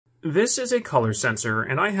This is a color sensor,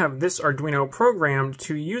 and I have this Arduino programmed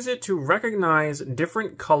to use it to recognize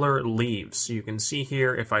different color leaves. So you can see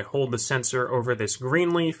here, if I hold the sensor over this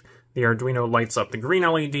green leaf, the Arduino lights up the green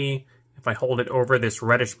LED. If I hold it over this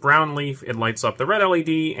reddish-brown leaf, it lights up the red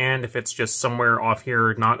LED, and if it's just somewhere off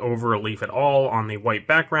here, not over a leaf at all, on the white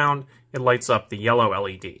background, it lights up the yellow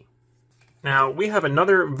LED. Now, we have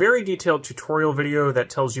another very detailed tutorial video that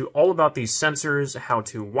tells you all about these sensors, how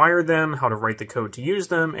to wire them, how to write the code to use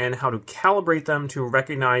them, and how to calibrate them to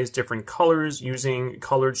recognize different colors using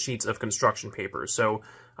colored sheets of construction paper. So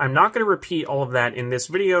I'm not going to repeat all of that in this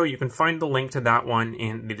video. You can find the link to that one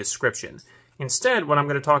in the description. Instead, what I'm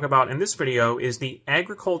going to talk about in this video is the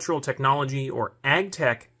agricultural technology or ag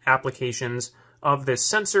tech applications of this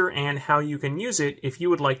sensor and how you can use it if you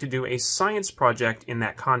would like to do a science project in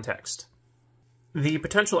that context. The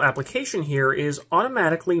potential application here is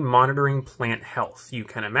automatically monitoring plant health. You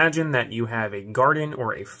can imagine that you have a garden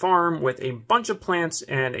or a farm with a bunch of plants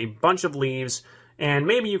and a bunch of leaves, and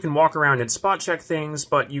maybe you can walk around and spot check things,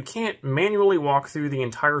 but you can't manually walk through the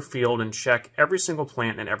entire field and check every single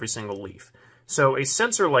plant and every single leaf. So a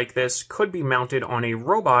sensor like this could be mounted on a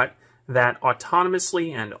robot that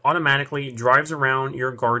autonomously and automatically drives around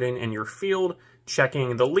your garden and your field,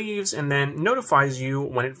 checking the leaves, and then notifies you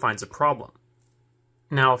when it finds a problem.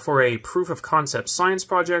 Now, for a proof-of-concept science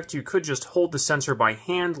project, you could just hold the sensor by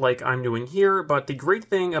hand like I'm doing here, but the great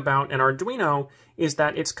thing about an Arduino is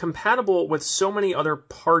that it's compatible with so many other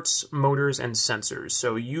parts, motors, and sensors.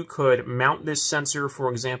 So you could mount this sensor,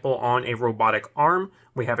 for example, on a robotic arm.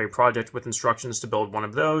 We have a project with instructions to build one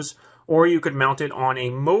of those. Or you could mount it on a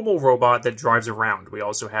mobile robot that drives around. We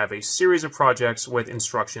also have a series of projects with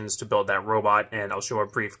instructions to build that robot, and I'll show a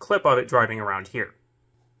brief clip of it driving around here.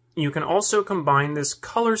 You can also combine this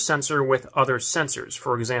color sensor with other sensors.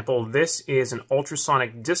 For example, this is an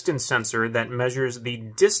ultrasonic distance sensor that measures the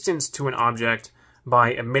distance to an object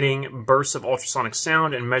by emitting bursts of ultrasonic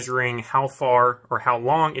sound and measuring how far or how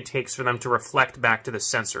long it takes for them to reflect back to the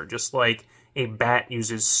sensor, just like a bat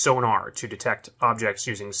uses sonar to detect objects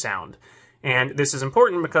using sound. And this is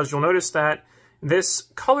important because you'll notice that this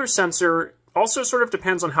color sensor also sort of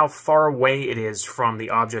depends on how far away it is from the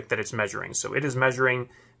object that it's measuring. So it is measuring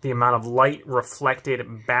the amount of light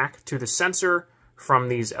reflected back to the sensor from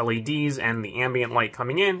these LEDs and the ambient light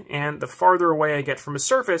coming in, and the farther away I get from a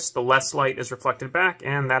surface, the less light is reflected back,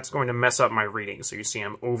 and that's going to mess up my reading. So you see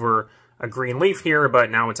I'm over a green leaf here, but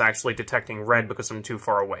now it's actually detecting red because I'm too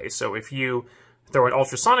far away. So if you throw an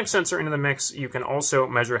ultrasonic sensor into the mix, you can also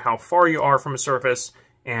measure how far you are from a surface,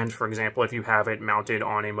 and for example, if you have it mounted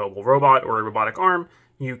on a mobile robot or a robotic arm,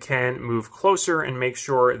 you can move closer and make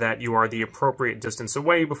sure that you are the appropriate distance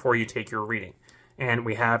away before you take your reading. And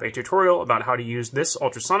we have a tutorial about how to use this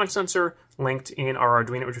ultrasonic sensor linked in our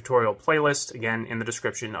Arduino tutorial playlist, again in the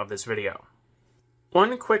description of this video.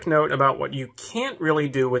 One quick note about what you can't really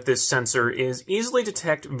do with this sensor is easily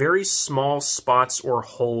detect very small spots or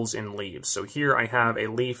holes in leaves. So here I have a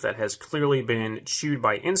leaf that has clearly been chewed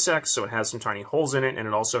by insects, so it has some tiny holes in it, and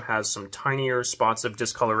it also has some tinier spots of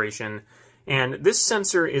discoloration. And this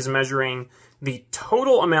sensor is measuring the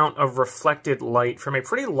total amount of reflected light from a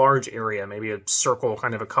pretty large area, maybe a circle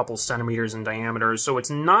kind of a couple centimeters in diameter, so it's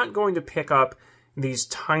not going to pick up these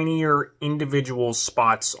tinier individual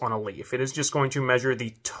spots on a leaf. It is just going to measure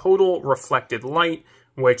the total reflected light,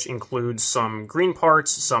 which includes some green parts,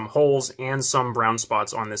 some holes, and some brown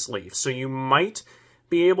spots on this leaf. So you might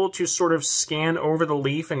be able to sort of scan over the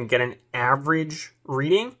leaf and get an average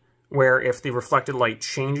reading, where if the reflected light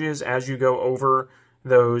changes as you go over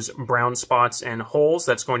those brown spots and holes,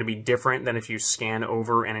 that's going to be different than if you scan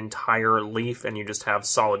over an entire leaf and you just have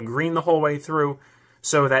solid green the whole way through.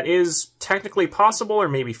 So that is technically possible or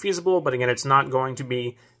maybe feasible, but again, it's not going to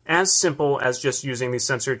be as simple as just using the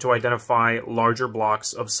sensor to identify larger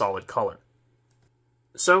blocks of solid color.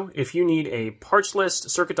 So if you need a parts list,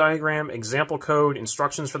 circuit diagram, example code,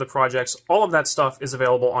 instructions for the projects, all of that stuff is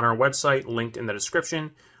available on our website, linked in the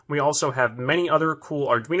description. We also have many other cool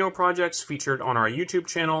Arduino projects featured on our YouTube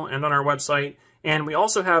channel and on our website, and we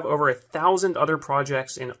also have over 1,000 other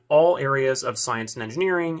projects in all areas of science and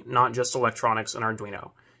engineering, not just electronics and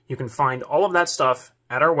Arduino. You can find all of that stuff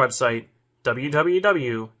at our website,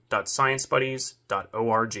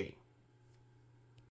 www.sciencebuddies.org.